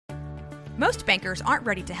Most bankers aren't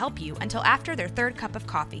ready to help you until after their third cup of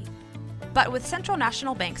coffee. But with Central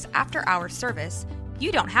National Bank's after-hours service,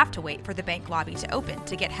 you don't have to wait for the bank lobby to open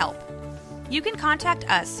to get help. You can contact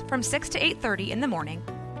us from 6 to 8:30 in the morning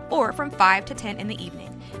or from 5 to 10 in the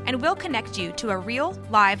evening, and we'll connect you to a real,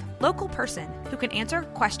 live, local person who can answer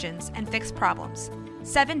questions and fix problems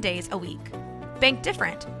 7 days a week. Bank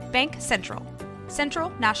different. Bank Central. Central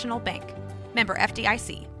National Bank. Member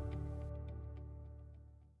FDIC.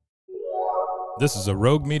 This is a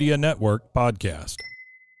Rogue Media Network podcast.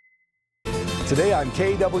 Today on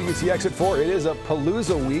KWTX at 4, it is a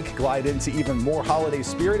Palooza week. Glide into even more holiday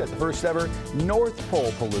spirit at the first ever North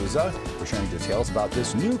Pole Palooza. We're sharing details about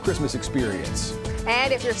this new Christmas experience.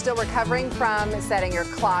 And if you're still recovering from setting your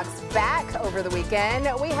clocks back over the weekend,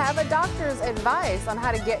 we have a doctor's advice on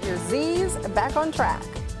how to get your Z's back on track.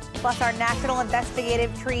 Plus, our National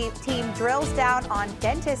Investigative Team drills down on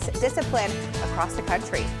dentist discipline across the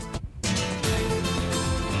country.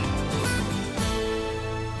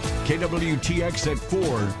 KWTX at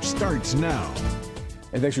 4 starts now.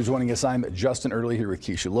 And thanks for joining us. I'm Justin Early here with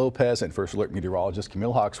Keisha Lopez and First Alert meteorologist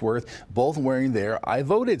Camille Hawksworth, both wearing their I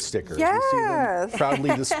voted stickers. Yes. We see them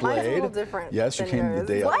proudly displayed. Mine's a little different. Yes, you came the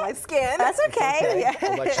day of my skin. That's okay.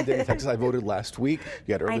 Yeah. Election day in Texas. I voted last week.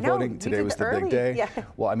 You had early voting. Today was the big day. Yeah.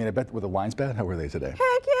 Well, I mean, I bet were the lines bad? How were they today? Heck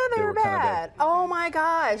yeah, they were bad. Bad. Oh my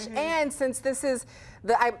gosh. And since this is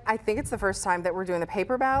I think it's the first time that we're doing the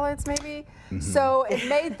paper ballots, maybe. So it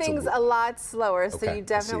made things a lot slower. So Okay, you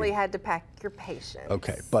definitely had to pack your patience.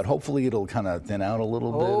 Okay, but hopefully it'll kind of thin out a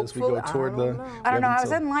little bit as we go toward the. I don't know. I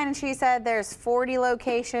was in line and she said there's 40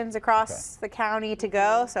 locations across the county to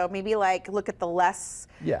go. So maybe like look at the less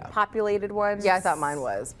populated ones. Yeah, I thought mine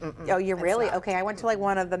was. Oh, you really? Okay, I went to like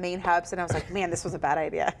one of the main hubs and I was like, man, this was a bad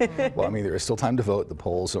idea. Well, I mean, there is still time to vote. The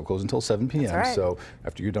polls don't close until 7 p.m. Right. So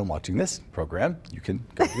after you're done watching this program, you can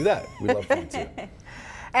go do that. We love fun too.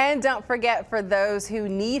 And don't forget, for those who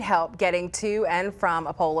need help getting to and from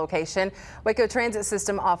a poll location, Waco Transit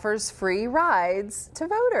System offers free rides to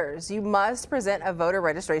voters. You must present a voter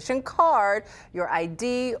registration card, your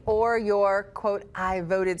ID, or your, quote, I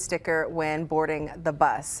voted sticker when boarding the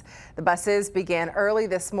bus. The buses began early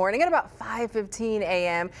this morning at about 5:15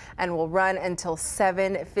 a.m. and will run until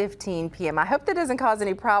 7:15 p.m. I hope that doesn't cause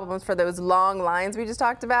any problems for those long lines we just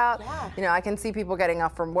talked about. Yeah. You know, I can see people getting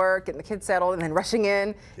off from work, getting the kids settled, and then rushing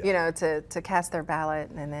in. You know, to cast their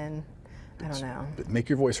ballot, and then, I don't know. Make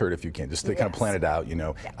your voice heard if you can, just to kind of plan it out, you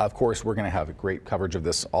know. Of course, we're going to have great coverage of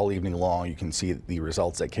this all evening long. You can see the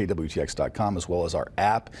results at kwtx.com as well as our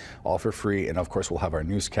app, all for free. And of course, we'll have our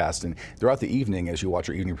newscast. And throughout the evening, as you watch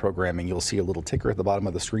our evening programming, you'll see a little ticker at the bottom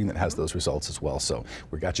of the screen that has those results as well. So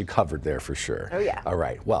we got you covered there for sure. Oh, yeah. All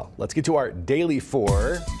right. Well, let's get to our Daily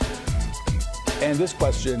 4. And this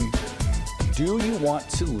question: do you want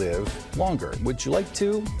to live longer? Would you like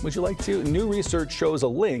to? Would you like to? New research shows a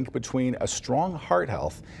link between a strong heart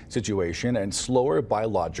health situation and slower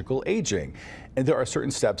biological aging. And there are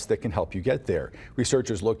certain steps that can help you get there.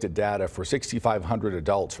 Researchers looked at data for 6,500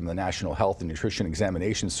 adults from the National Health and Nutrition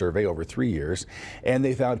Examination Survey over 3 years, and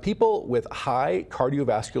they found people with high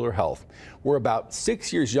cardiovascular health were about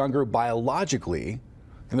 6 years younger biologically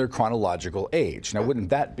than their chronological age. Now, wouldn't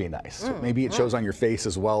that be nice? So maybe it shows on your face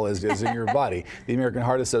as well as in your body. The American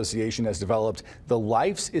Heart Association has developed the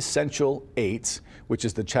Life's Essential 8, which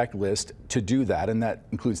is the checklist to do that, and that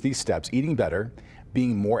includes these steps: eating better,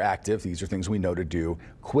 being more active, these are things we know to do,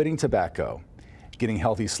 quitting tobacco, getting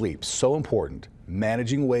healthy sleep, so important,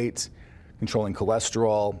 managing weight, controlling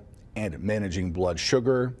cholesterol, and managing blood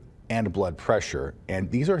sugar and blood pressure. And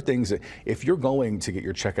these are things that if you're going to get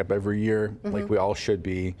your checkup every year, like we all should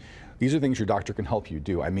be, these are things your doctor can help you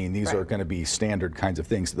do. I mean, these are going to be standard kinds of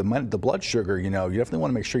things. The blood sugar, you know, you definitely want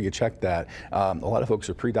to make sure you check that. A lot of folks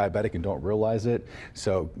are pre-diabetic and don't realize it.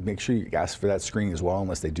 So make sure you ask for that screening as well,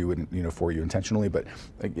 unless they do it, you know, for you intentionally. But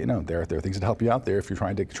you know, there are things that help you out there if you're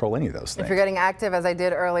trying to control any of those things. If you're getting active, as I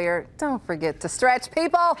did earlier, don't forget to stretch,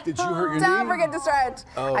 people. Did you hurt your knee? Don't forget to stretch.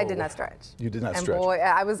 Oh. I did not stretch. You did not and stretch. Boy,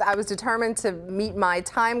 I was determined to meet my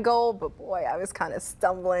time goal, but boy, I was kind of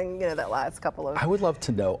stumbling, you know, that last couple of. I would love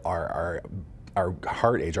to know our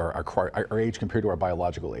heart age, our age compared to our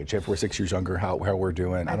biological age. If we're 6 years younger, how we're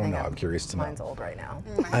doing. I don't know. I'm curious to know. Mine's old right now.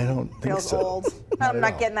 I don't think Feels so. old. I'm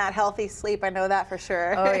not getting that healthy sleep. I know that for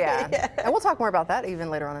sure. Oh yeah. And we'll talk more about that even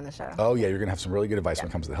later on in the show. Oh yeah, you're gonna have some really good advice when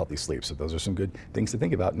it comes to healthy sleep. So those are some good things to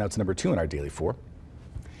think about. Now it's number 2 in our Daily 4.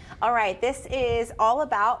 All right, this is all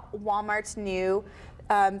about Walmart's new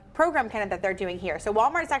program kind of that they're doing here. So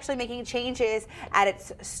Walmart is actually making changes at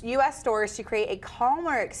its U.S. stores to create a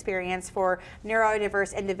calmer experience for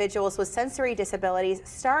neurodiverse individuals with sensory disabilities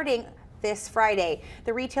starting this Friday.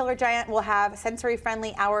 The retailer giant will have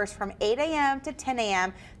sensory-friendly hours from 8 a.m. to 10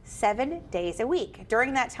 a.m. 7 days a week.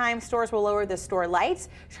 During that time, stores will lower the store lights,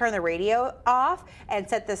 turn the radio off, and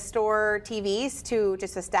set the store TVs to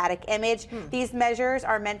just a static image. These measures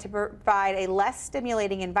are meant to provide a less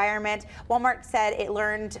stimulating environment. Walmart said it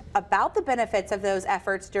learned about the benefits of those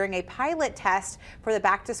efforts during a pilot test for the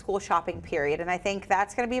back-to-school shopping period, and I think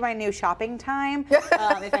that's going to be my new shopping time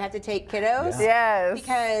if I have to take kiddos. Yes.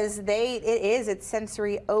 Because it's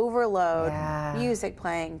sensory overload. Music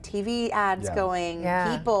playing, TV ads going,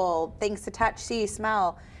 people, things to touch, see,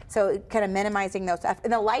 smell. So kind of minimizing those,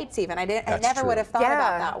 and the lights even. I never would have thought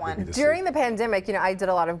about that one. During the pandemic, you know, I did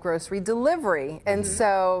a lot of grocery delivery, and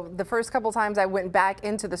so the first couple times I went back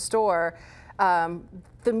into the store,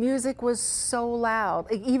 the music was so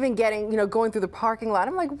loud. Like, even getting, going through the parking lot,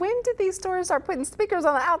 I'm like, when did these stores start putting speakers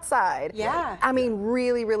on the outside? Yeah. I mean,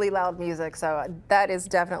 really, really loud music. So that is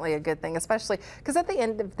definitely a good thing, especially because at the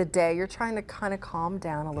end of the day, you're trying to kind of calm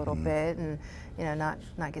down a little bit and, not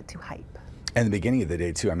get too hype. And the beginning of the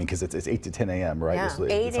day too. I mean, because it's 8 to 10 a.m. right? Yeah.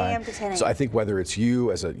 8 a.m. to 10 a.m. So I think whether it's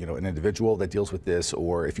you as an individual that deals with this,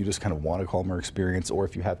 or if you just kind of want a calmer experience, or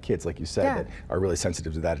if you have kids, like you said, that are really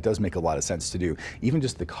sensitive to that, it does make a lot of sense to do. Even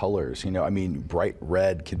just the colors, I mean, bright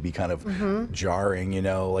red can be kind of jarring.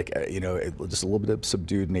 Just a little bit of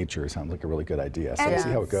subdued nature sounds like a really good idea. So we'll see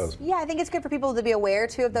how it goes. Yeah, I think it's good for people to be aware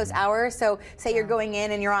too of those hours. So say you're going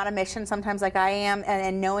in and you're on a mission, sometimes like I am,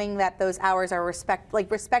 and knowing that those hours are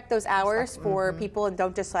respect those hours for people, and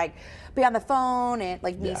don't just be on the phone and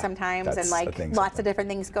me sometimes, and lots of different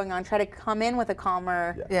things going on. Try to come in with a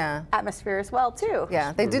calmer atmosphere as well too.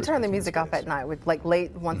 Yeah, they do turn the music off at night with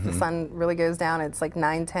late, once the sun really goes down, it's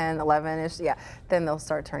 9, 10, 11-ish. Yeah, then they'll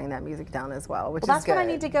start turning that music down as well, which is good. That's when I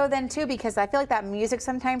need to go then too, because I feel like that music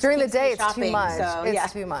sometimes during the keeps day me it's shopping, too much. So,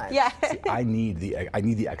 it's too much. Yeah. See, I need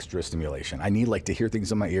the extra stimulation. I need to hear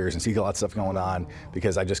things in my ears and see a lot of stuff going on,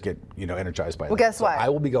 because I just get energized by it. Well, guess what? I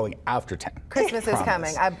will be going after 10. Christmas is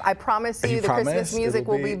coming. I promise you, the Christmas music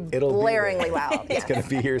will be blaringly loud. It's going to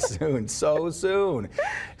be here soon, so soon.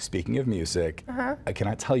 Speaking of music, I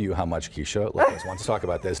cannot tell you how much Keisha Lopez wants to talk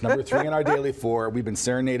about this. Number 3 in our Daily 4. We've been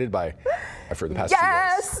serenaded for the past 2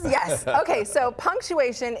 days. Yes. Okay, so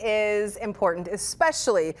punctuation is important,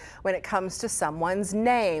 especially when it comes to someone's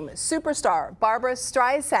name. Superstar Barbra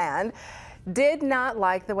Streisand did not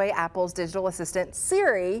like the way Apple's digital assistant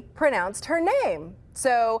Siri pronounced her name.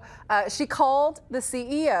 So she called the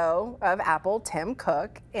CEO of Apple, Tim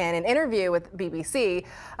Cook, in an interview with BBC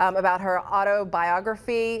about her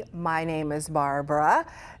autobiography, My Name is Barbara.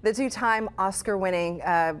 The two-time Oscar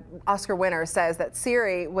winner says that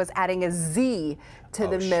Siri was adding a Z to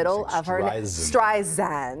the middle of her name.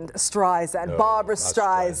 Streisand. No, Barbra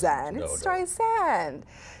Streisand. It's Streisand.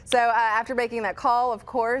 So after making that call, of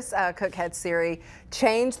course, Cook had Siri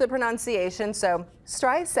change the pronunciation. So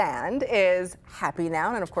Streisand is happy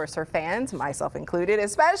now, and of course her fans, myself included,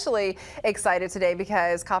 especially excited today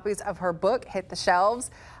because copies of her book hit the shelves.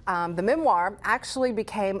 The memoir actually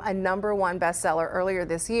became a #1 bestseller earlier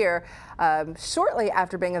this year, shortly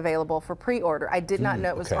after being available for pre-order. I did not know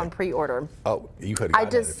it was on pre-order. Oh, you could have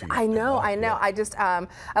gotten it. I know. Yeah.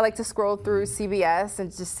 I like to scroll through CBS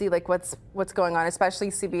and just see what's going on, especially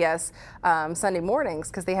CBS Sunday mornings,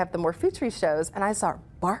 because they have the more featurey shows, and I saw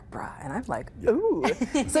Barbra, and I'm like, ooh.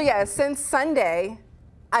 So yeah, since Sunday,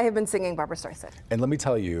 I have been singing Barbra Streisand. And let me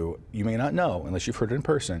tell you, you may not know, unless you've heard it in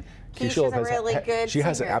person, Keisha's a really good She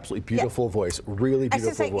has an singer. absolutely beautiful voice, really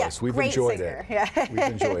beautiful voice. We've enjoyed it. We've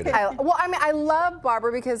enjoyed it. I love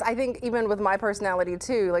Barbra because I think even with my personality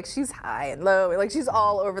too, she's high and low, she's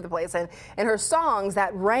all over the place, and her songs,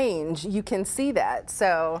 that range, you can see that.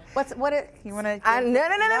 So you want to? No.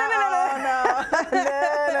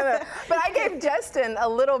 But I gave Justin a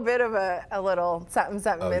little bit of a little something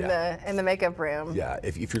in the makeup room. Yeah,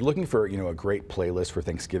 if you're looking for a great playlist for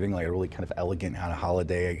Thanksgiving, a really kind of elegant kind of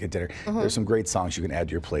holiday dinner, there's some great songs you can add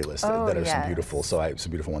to your playlist that are some beautiful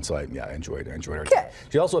ones. So I enjoyed her.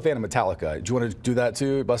 She's also a fan of Metallica. Do you want to do that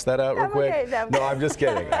too? Bust that out real quick? Okay, no, I'm just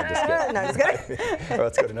kidding. No, I'm just kidding. All right,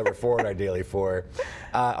 let's go to number 4 in our Daily 4.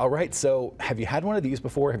 All right, so have you had one of these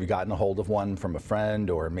before? Have you gotten a hold of one from a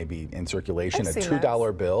friend or maybe in circulation? I've a seen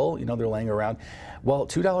 $2 bill, they're laying around. Well,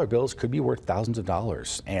 $2 bills could be worth thousands of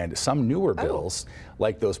dollars, and some newer bills,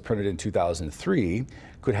 like those printed in 2003,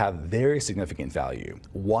 could have very significant value.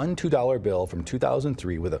 One $2 bill from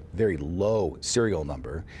 2003 with a very low serial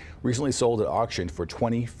number recently sold at auction for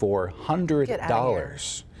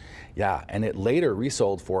 $2,400. Yeah, and it later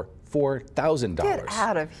resold for $4,000. Get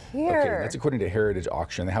out of here. Okay, that's according to Heritage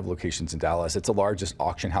Auction. They have locations in Dallas. It's the largest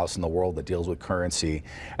auction house in the world that deals with currency.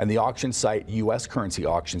 And the auction site, U.S. Currency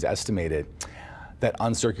Auctions, estimated that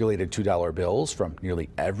uncirculated $2 bills from nearly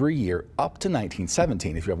every year up to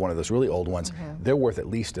 1917, if you have one of those really old ones, they're worth at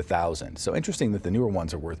least $1,000. So interesting that the newer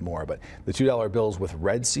ones are worth more, but the $2 bills with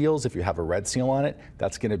red seals, if you have a red seal on it,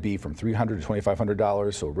 that's gonna be from $300 to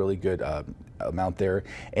 $2,500, so a really good amount there.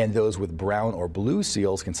 And those with brown or blue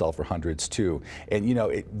seals can sell for hundreds too. And you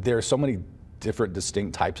know, there are so many different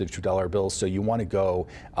distinct types of $2 bills, so you wanna go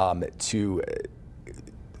to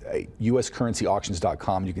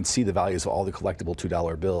uscurrencyauctions.com. You can see the values of all the collectible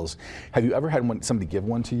 $2 bills. Have you ever had somebody give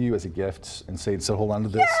one to you as a gift and say, so hold on to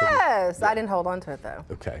this? Yes, I didn't hold on to it though.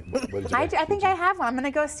 Okay. What did you I think I have one. I'm going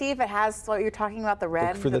to go see if it has what you're talking about, the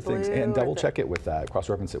red, Look for the things, blue, and double check it with that,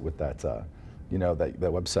 cross-reference it with that, you know, that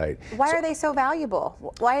website. Why are they so valuable?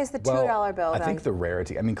 Why is the $2 bill? I think the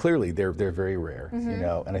rarity. I mean, clearly they're very rare, you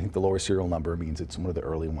know, and I think the lower serial number means it's one of the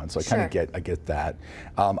early ones. So I kind of get that.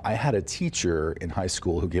 I had a teacher in high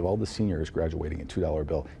school who gave all the seniors graduating a $2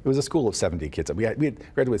 bill. It was a school of 70 kids. We had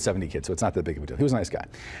graduated 70 kids, so it's not that big of a deal. He was a nice guy,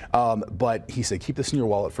 but he said, keep this in your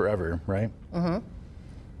wallet forever, right?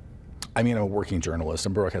 I mean, I'm a working journalist,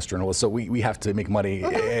 I'm a broadcast journalist, so we have to make money.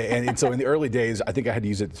 And so in the early days, I think I had to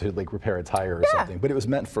use it to like repair a tire or something, but it was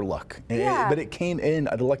meant for luck. But it came in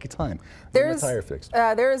at a lucky time. The tire fixed.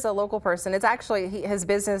 There is a local person. It's actually his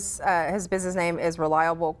business name is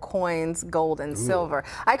Reliable Coins, Gold and Silver.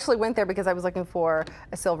 I actually went there because I was looking for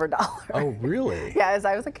a silver dollar. Oh, really? Yes,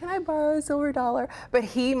 I was like, can I borrow a silver dollar? But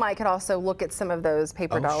he could also look at some of those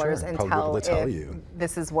paper dollars and tell if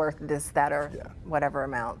this is worth this, that, or whatever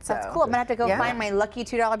amount. So. That's cool. I'm gonna have to go find my lucky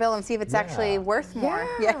 $2 bill and see if it's actually worth more.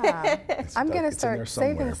 I'm gonna start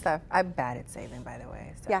saving stuff. I'm bad at saving, by the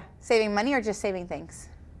way. So. Yeah, saving money or just saving things?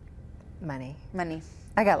 Money. Money.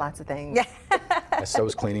 I got lots of things. I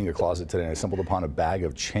was cleaning a closet today and I stumbled upon a bag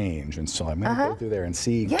of change, and so I'm going to go through there and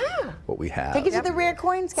see what we have. Take it to the rare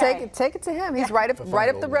coins guy. Take it to him. He's right up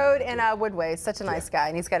the road in Woodway. Such a nice guy,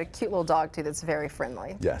 and he's got a cute little dog too that's very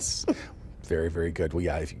friendly. Yes. Very, very good. Well,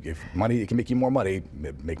 yeah, if money can make you more money,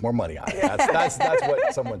 make more money on it. That's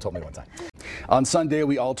what someone told me one time. On Sunday,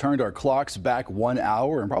 we all turned our clocks back 1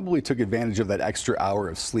 hour and probably took advantage of that extra hour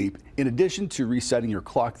of sleep. In addition to resetting your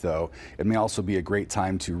clock, though, it may also be a great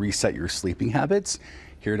time to reset your sleeping habits.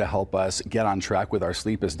 Here to help us get on track with our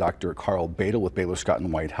sleep is Dr. Carl Badel with Baylor Scott &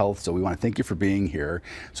 White Health. So we want to thank you for being here.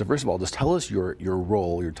 So first of all, just tell us your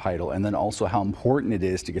role, your title, and then also how important it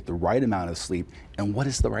is to get the right amount of sleep, and what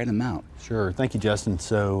is the right amount? Sure. Thank you, Justin.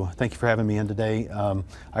 So thank you for having me in today.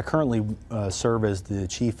 I currently serve as the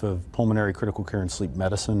Chief of Pulmonary Critical Care and Sleep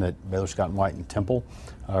Medicine at Baylor Scott & White in Temple,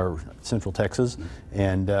 Central Texas.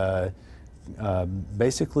 And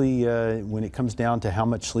basically, when it comes down to how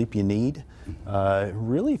much sleep you need,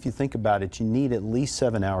 really, if you think about it, you need at least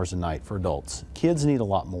 7 hours a night for adults. Kids need a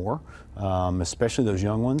lot more, especially those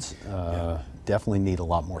young ones. Definitely need a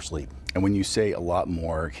lot more sleep. And when you say a lot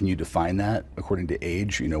more, can you define that according to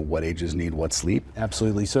age? You know, what ages need what sleep?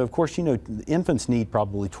 Absolutely. So, of course, you know, infants need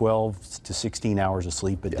probably 12 to 16 hours of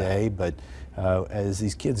sleep a day, but as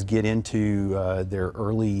these kids get into their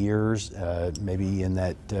early years, maybe in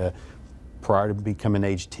that prior to becoming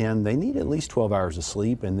age 10, they need at least 12 hours of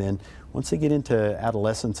sleep. And then once they get into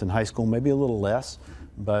adolescence and high school, maybe a little less.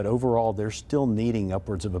 But overall, they're still needing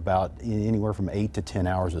upwards of about anywhere from 8 to 10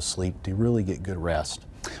 hours of sleep to really get good rest.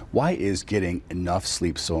 Why is getting enough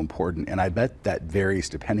sleep so important? And I bet that varies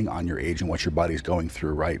depending on your age and what your body's going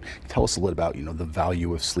through, right? Tell us a little about, you know, the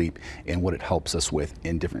value of sleep and what it helps us with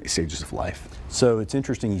in different stages of life. So it's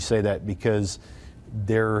interesting you say that, because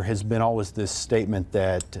there has been always this statement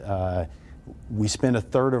that we spend a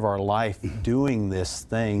third of our life doing this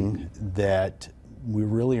thing that we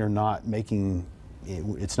really are not making.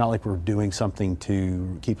 It's not like we're doing something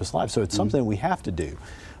to keep us alive. So it's something we have to do.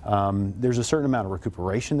 There's a certain amount of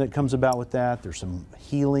recuperation that comes about with that. There's some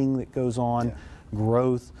healing that goes on,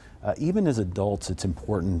 growth. Even as adults, it's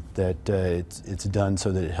important that it's done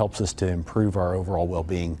so that it helps us to improve our overall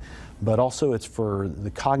well-being. But also it's for the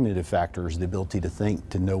cognitive factors, the ability to think,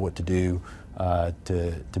 to know what to do,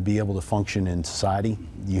 to be able to function in society.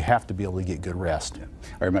 You have to be able to get good rest.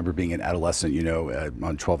 I remember being an adolescent, you know,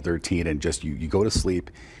 on 12, 13, and just you go to sleep,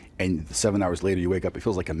 and 7 hours later you wake up, it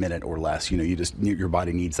feels like a minute or less. You know, your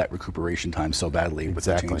body needs that recuperation time so badly with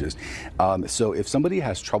the changes. So if somebody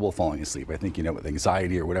has trouble falling asleep, I think, you know, with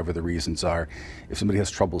anxiety or whatever the reasons are, if somebody has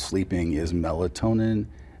trouble sleeping, is melatonin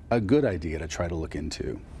a good idea to try to look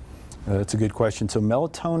into? That's a good question. So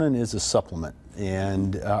melatonin is a supplement,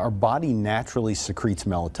 and our body naturally secretes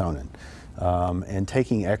melatonin. And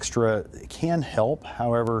taking extra can help.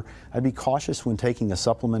 However, I'd be cautious when taking a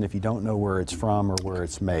supplement if you don't know where it's from or where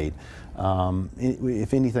it's made.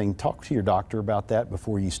 If anything, talk to your doctor about that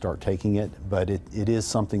before you start taking it, but it is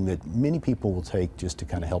something that many people will take just to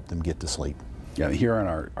kind of help them get to sleep. Yeah, here on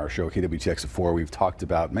our show, KWTX at 4, we've talked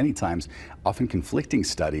about many times, often conflicting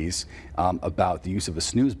studies about the use of a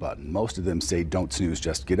snooze button. Most of them say don't snooze,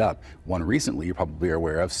 just get up. One recently you probably are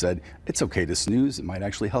aware of said it's okay to snooze. It might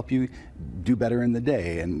actually help you do better in the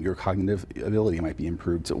day and your cognitive ability might be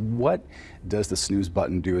improved. So what does the snooze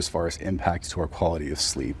button do as far as impact to our quality of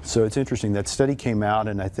sleep? So it's interesting, that study came out,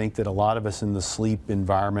 and I think that a lot of us in the sleep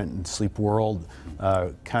environment and sleep world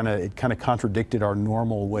it kind of contradicted our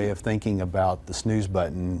normal way of thinking about the snooze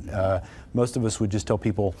button. Most of us would just tell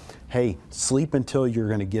people, hey, sleep until you're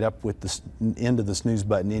going to get up with the end of the snooze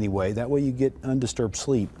button anyway. That way you get undisturbed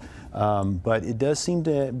sleep. But it does seem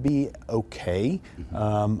to be okay.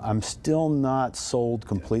 I'm still not sold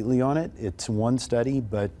completely on it. It's one study,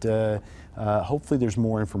 but hopefully there's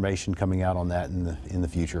more information coming out on that in the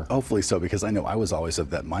future. Hopefully so, because I know I was always of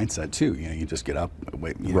that mindset too. You know, you just get up,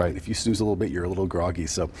 wait, you know, right. If you snooze a little bit, you're a little groggy.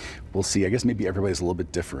 So we'll see. I guess maybe everybody's a little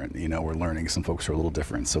bit different. You know, we're learning. Some folks are a little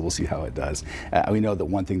different. So we'll see how it does. We know that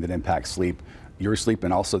one thing that impacts sleep, your sleep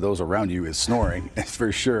and also those around you, is snoring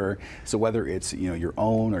for sure. So whether it's, you know, your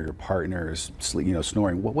own or your partner's sleep, you know,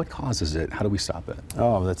 snoring, what causes it? How do we stop it?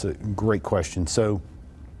 Oh, that's a great question. So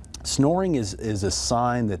snoring is a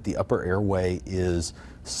sign that the upper airway is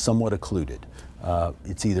somewhat occluded.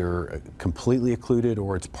 It's either completely occluded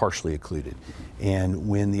or it's partially occluded. And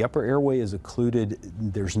when the upper airway is occluded,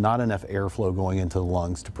 there's not enough airflow going into the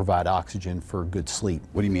lungs to provide oxygen for good sleep.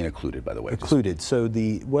 What do you mean occluded, by the way? Occluded. So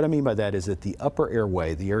what I mean by that is that the upper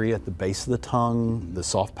airway, the area at the base of the tongue, the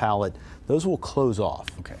soft palate, those will close off.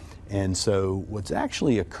 Okay. And so what's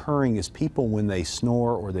actually occurring is people, when they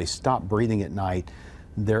snore or they stop breathing at night,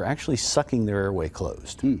 they're actually sucking their airway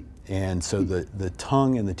closed. And so the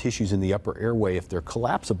tongue and the tissues in the upper airway, if they're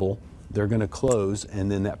collapsible, they're going to close,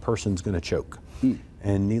 and then that person's going to choke.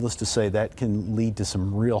 And needless to say, that can lead to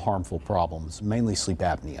some real harmful problems, mainly sleep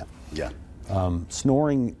apnea. Yeah.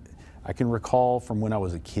 Snoring, I can recall from when I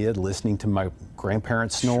was a kid listening to my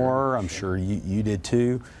grandparents snore. I'm sure you did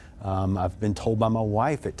too. I've been told by my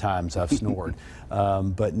wife at times I've snored.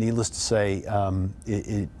 But needless to say,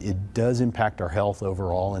 it does impact our health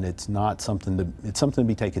overall, and it's something to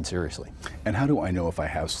be taken seriously. And how do I know if I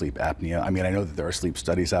have sleep apnea? I mean, I know that there are sleep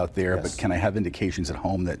studies out there, Yes. but can I have indications at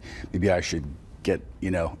home that maybe I should get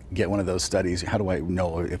one of those studies? How do I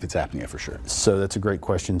know if it's apnea for sure? So that's a great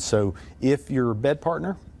question. So if your bed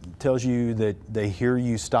partner tells you that they hear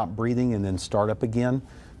you stop breathing and then start up again,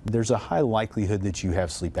 there's a high likelihood that you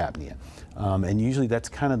have sleep apnea. And usually that's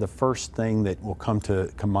kind of the first thing that will come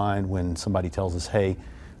to mind when somebody tells us, hey,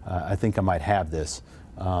 I think I might have this.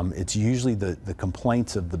 It's usually the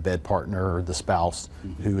complaints of the bed partner or the spouse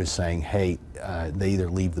who is saying, hey, they either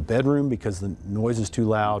leave the bedroom because the noise is too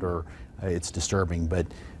loud or it's disturbing. But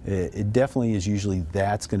it definitely is usually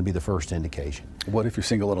that's going to be the first indication. What if you're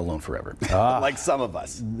single and alone forever? Like some of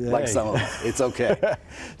us. Like some of us. It's okay.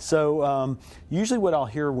 So usually what I'll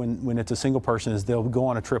hear when it's a single person is they'll go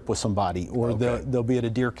on a trip with somebody, or they'll be at a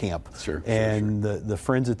deer camp. And the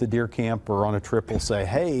friends at the deer camp or on a trip will say,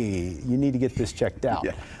 hey, you need to get this checked out.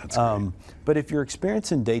 Yeah, that's great. But if you're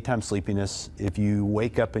experiencing daytime sleepiness, if you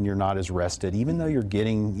wake up and you're not as rested, even though you're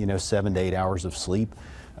getting 7 to 8 hours of sleep,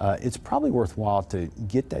 it's probably worthwhile to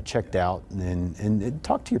get that checked out and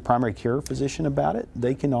talk to your primary care physician about it.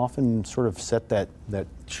 They can often sort of set that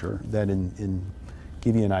and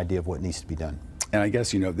give you an idea of what needs to be done. And I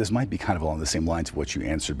guess, this might be kind of along the same lines of what you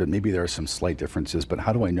answered, but maybe there are some slight differences. But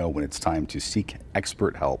how do I know when it's time to seek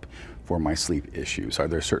expert help for my sleep issues? Are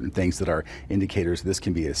there certain things that are indicators this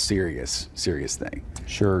can be a serious thing?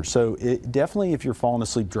 Sure. So definitely if you're falling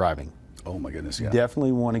asleep driving, oh my goodness, yeah.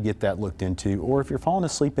 Definitely want to get that looked into. Or if you're falling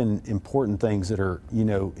asleep in important things that are,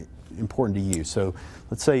 important to you. So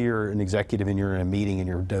let's say you're an executive and you're in a meeting and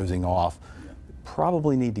you're dozing off.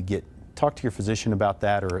 Probably need to talk to your physician about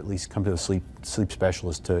that, or at least come to a sleep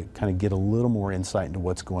specialist to kind of get a little more insight into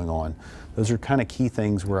what's going on. Those are kind of key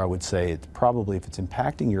things where I would say it's probably, if it's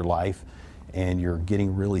impacting your life and you're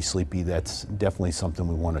getting really sleepy, that's definitely something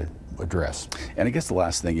we want to address. And I guess the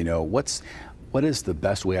last thing, what is the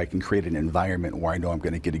best way I can create an environment where I know I'm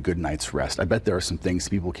going to get a good night's rest? I bet there are some things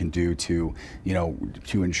people can do to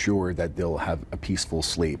ensure that they'll have a peaceful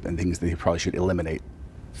sleep, and things that they probably should eliminate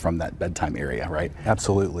from that bedtime area, right?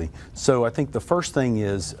 Absolutely. So I think the first thing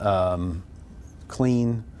is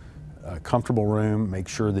clean, comfortable room. Make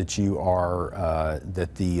sure that you are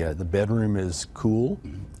that the bedroom is cool.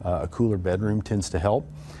 A cooler bedroom tends to help.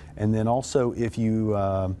 And then also, if you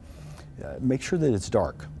make sure that it's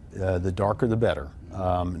dark. The darker the better.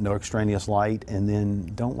 No extraneous light, and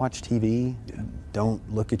then don't watch TV. Don't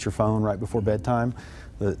look at your phone right before bedtime.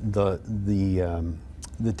 The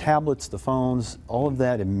tablets, the phones, all of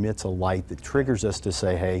that emits a light that triggers us to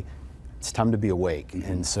say, hey, it's time to be awake.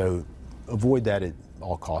 And so avoid that at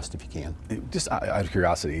all costs if you can. Just out of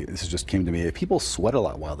curiosity, this just came to me. If people sweat a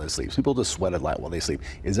lot while they sleep, people just sweat a lot while they sleep,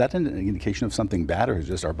 is that an indication of something bad, or is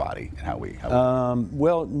it just our body and how we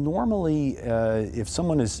well, normally, if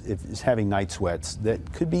someone is having night sweats, that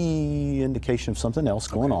could be indication of something else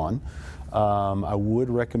going on. I would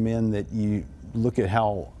recommend that you look at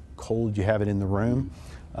how cold you have it in the room.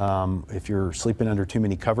 If you're sleeping under too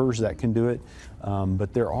many covers, that can do it.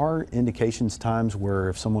 But there are indications times where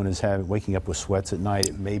if someone is waking up with sweats at night,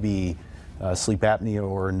 it may be sleep apnea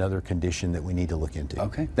or another condition that we need to look into.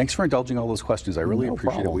 Okay, thanks for indulging all those questions. I really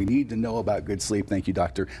appreciate it. We need to know about good sleep. Thank you,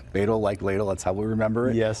 Dr. Badel, like Ladle. That's how we remember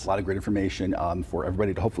it. Yes. A lot of great information for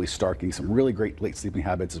everybody to hopefully start getting some really great late sleeping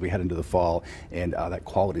habits as we head into the fall, and that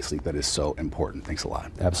quality sleep that is so important. Thanks a lot.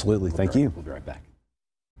 Absolutely. Thank you. We'll be right back.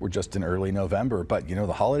 We're just in early November, but you know,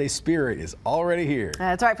 the holiday spirit is already here.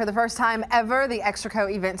 That's right. For the first time ever, the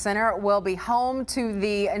Extraco Events Center will be home to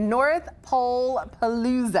the North Pole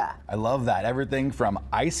Palooza. I love that. Everything from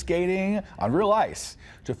ice skating on real ice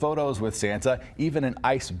to photos with Santa, even an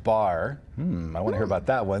ice bar. I want to hear about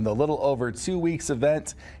that one. The little over 2 weeks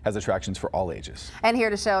event has attractions for all ages. And here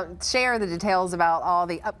to share the details about all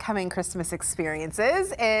the upcoming Christmas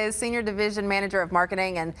experiences is Senior Division Manager of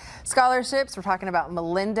Marketing and Scholarships. We're talking about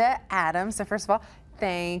Melinda Adams. So first of all,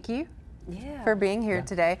 thank you for being here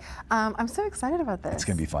today. I'm so excited about this. It's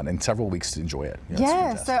going to be fun, and several weeks to enjoy it.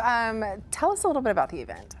 Yes. So tell us a little bit about the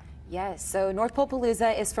event. Yes, so North Pole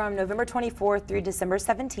Palooza is from November 24th through December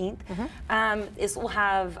 17th. This will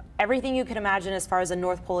have everything you can imagine as far as a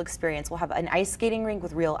North Pole experience. We'll have an ice skating rink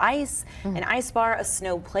with real ice, an ice bar, a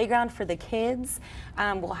snow playground for the kids.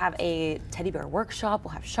 We'll have a teddy bear workshop,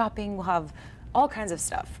 we'll have shopping, we'll have all kinds of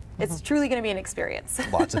stuff. It's truly going to be an experience.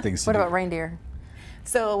 Lots of things to What do. about reindeer?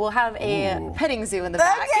 So we'll have a petting zoo in the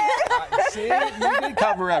back. See, we did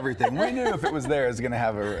cover everything. We knew if it was there, it was going to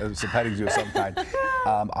have a petting zoo of some kind.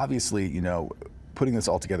 Obviously, you know, putting this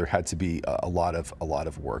all together had to be a lot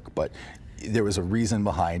of work, but there was a reason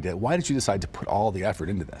behind it. Why did you decide to put all the effort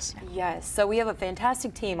into this? Yes, so we have a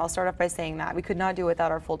fantastic team. I'll start off by saying that. We could not do it without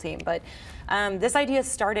our full team. But this idea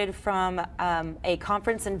started from a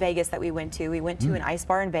conference in Vegas that we went to. We went to an ice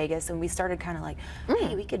bar in Vegas, and we started kind of like,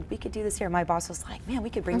 hey, we could do this here. My boss was like, man, we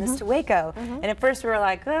could bring this to Waco. And at first we were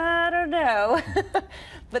like, I don't know.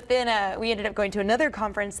 But then we ended up going to another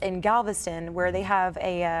conference in Galveston where they have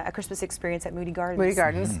a Christmas experience at Moody Gardens. Moody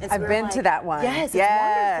Gardens. And so I've been to that one. Yes, it's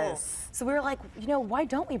wonderful. So we were like, you know, why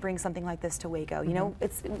don't we bring something like this to Waco? You know,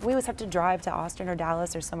 we always have to drive to Austin or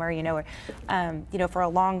Dallas or somewhere, you know, or, for a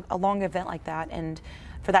long event like that, and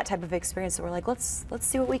for that type of experience. So we're like, let's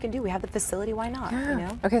see what we can do. We have the facility, why not? You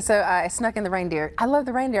know? Okay, so I snuck in the reindeer. I love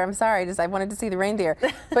the reindeer. I'm sorry, I wanted to see the reindeer.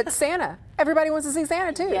 But Santa, everybody wants to see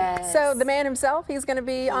Santa too. Yes. So the man himself, he's going to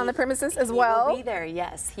be on the premises as well. He will be there.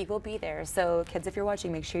 Yes, he will be there. So kids, if you're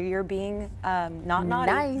watching, make sure you're being not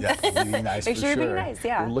naughty. Nice. Yeah, being nice. Make sure you're being nice.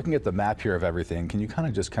 Yeah. We're looking at the map here of everything. Can you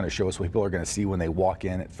kind of show us what people are going to see when they walk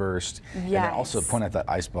in at first? Yes. And then also point at that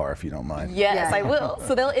ice bar if you don't mind. Yes, I will.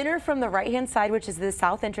 So they'll enter from the right-hand side, which is the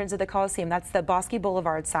south entrance of the Coliseum. That's the Bosque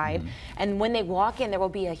Boulevard side. And when they walk in, there will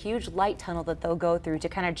be a huge light tunnel that they'll go through to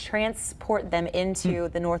kind of transport them into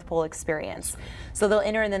the North Pole experience. So they'll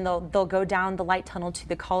enter, and then they'll go down the light tunnel to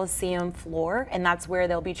the Coliseum floor, and that's where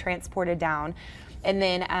they'll be transported down. And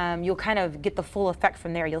then you'll kind of get the full effect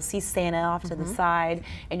from there. You'll see Santa off to the side,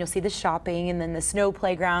 and you'll see the shopping, and then the snow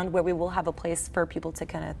playground where we will have a place for people to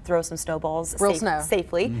kind of throw some snowballs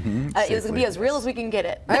safely. It was going to be as real as we can get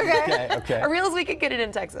it. Okay. Okay. As real as we can get it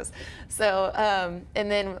in Texas. So,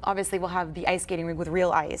 and then obviously we'll have the ice skating rink with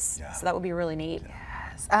real ice. Yeah. So that would be really neat.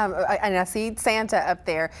 And I see Santa up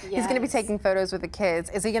there. He's going to be taking photos with the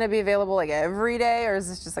kids. Is he going to be available like every day, or is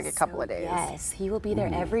this just like a couple of days? Yes, he will be there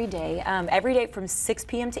every day from 6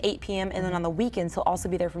 p.m. to 8 p.m. and then on the weekends he'll also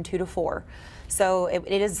be there from 2 to 4. So it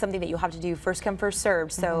is something that you'll have to do first come, first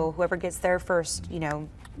served. So whoever gets there first, you know,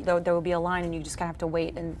 there will be a line, and you just kind of have to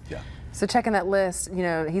wait and So checking that list, you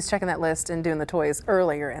know, he's checking that list and doing the toys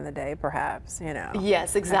earlier in the day, perhaps, you know.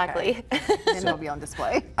 Yes, exactly. Okay. And they'll be on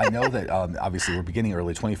display. I know that obviously we're beginning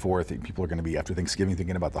early, 24th. People are going to be, after Thanksgiving,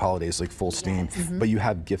 thinking about the holidays like full steam. Yes. But you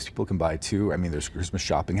have gifts people can buy too. I mean, there's Christmas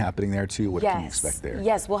shopping happening there too. What can you expect there?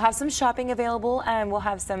 Yes, we'll have some shopping available, and we'll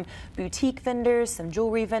have some boutique vendors, some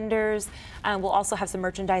jewelry vendors. We'll also have some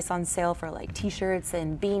merchandise on sale for like T-shirts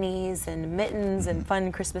and beanies and mittens and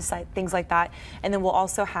fun Christmas things like that. And then we'll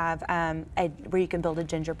also have where you can build a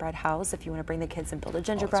gingerbread house if you want to bring the kids and build a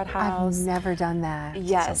gingerbread house. I've never done that.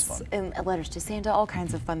 Yes, and letters to Santa, all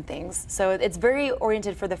kinds of fun things. So it's very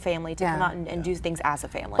oriented for the family to come out and do things as a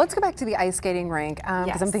family. Let's go back to the ice skating rink, because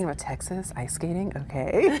Yes. I'm thinking about Texas, ice skating,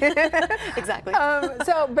 okay. Exactly.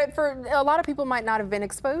 But for a lot of people might not have been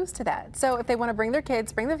exposed to that. So if they want to bring their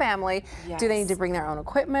kids, bring their family, do they need to bring their own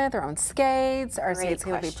equipment, their own skates? Are skates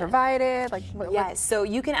going to be provided? Like, Yes, so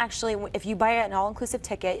you can actually, if you buy an all-inclusive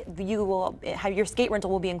ticket, you will have your skate rental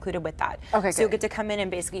will be included with that. Okay, so you'll get to come in and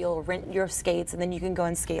basically you'll rent your skates, and then you can go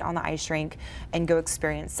and skate on the ice rink and go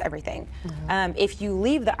experience everything. If you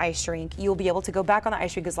leave the ice rink, you'll be able to go back on the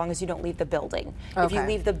ice rink as long as you don't leave the building. If you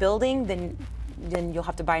leave the building, then you'll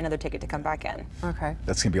have to buy another ticket to come back in. Okay.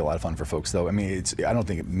 That's going to be a lot of fun for folks, though. I mean, I don't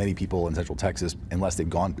think many people in Central Texas, unless they've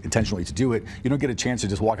gone intentionally to do it, you don't get a chance to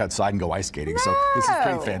just walk outside and go ice skating. So this is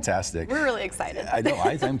pretty fantastic. We're really excited. I know,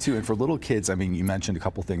 I am too. And for little kids, I mean, you mentioned a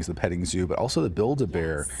couple things, the petting zoo, but also the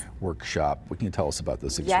Build-A-Bear workshop. What can you tell us about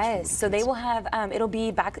those things? Yes, so they will have, it'll be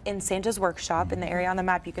back in Santa's workshop in the area on the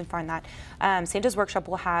map. You can find that. Santa's workshop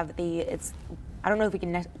will have I don't know if we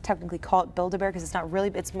can technically call it Build-A-Bear because it's not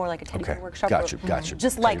really, it's more like a teddy bear workshop. Gotcha.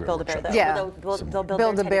 Just Teddy like bear Build-A-Bear workshop. though. Yeah. They'll build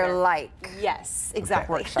Build-A-Bear like. Yes,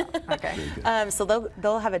 exactly. Workshop. Okay. So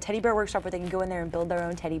they'll have a teddy bear workshop where they can go in there and build their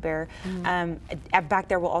own teddy bear. Back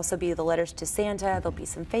there will also be the letters to Santa. There'll be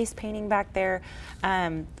some face painting back there.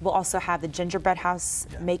 We'll also have the gingerbread house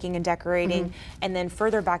making and decorating. And then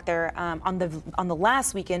further back there, on the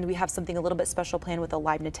last weekend, we have something a little bit special planned with a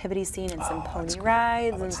live nativity scene and some pony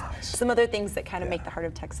rides and some other things that kind of make the heart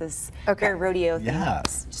of Texas very rodeo themed. Yeah.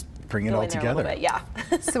 Just bring it all together. Yeah.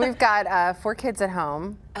 So we've got 4 kids at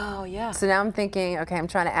home. Oh yeah. So now I'm thinking, okay, I'm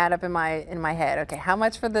trying to add up in my head. Okay, how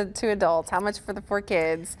much for the 2 adults? How much for the 4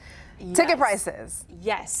 kids? Ticket prices.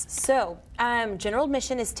 Yes. So general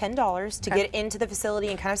admission is $10 to get into the facility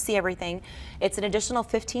and kind of see everything. It's an additional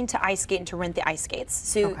 $15 to ice skate and to rent the ice skates.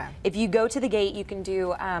 So if you go to the gate, you can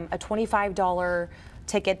do a $25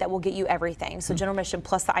 ticket that will get you everything. So general admission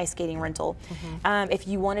plus the ice skating rental. If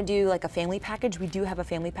you want to do like a family package, we do have a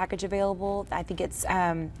family package available. I think it's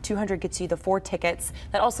 $200 gets you the 4 tickets.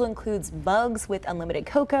 That also includes mugs with unlimited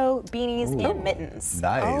cocoa, beanies, and mittens.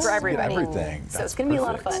 Nice. For everybody. Everything. So it's going to be a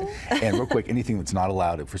lot of fun. And real quick, anything that's not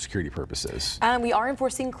allowed for security purposes? We are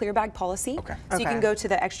enforcing clear bag policy. So you can go to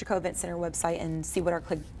the Extraco Events Center website and see what our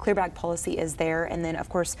clear bag policy is there. And then, of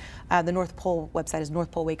course, the North Pole website is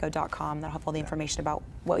northpolewaco.com. That'll have all the information about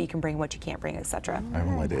what you can bring, what you can't bring, etc.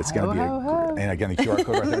 It's going to be and again, the QR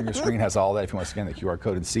code right there on your screen has all that. If you want to scan the QR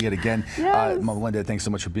code and see it again. Melinda, thanks so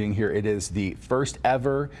much for being here. It is the first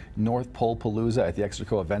ever North Pole Palooza at the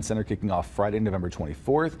Extraco Events Center, kicking off Friday, November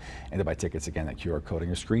 24th. And to buy tickets, again, that QR code on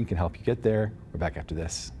your screen can help you get there. We're back after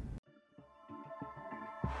this.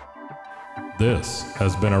 This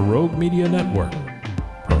has been a Rogue Media Network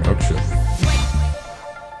production.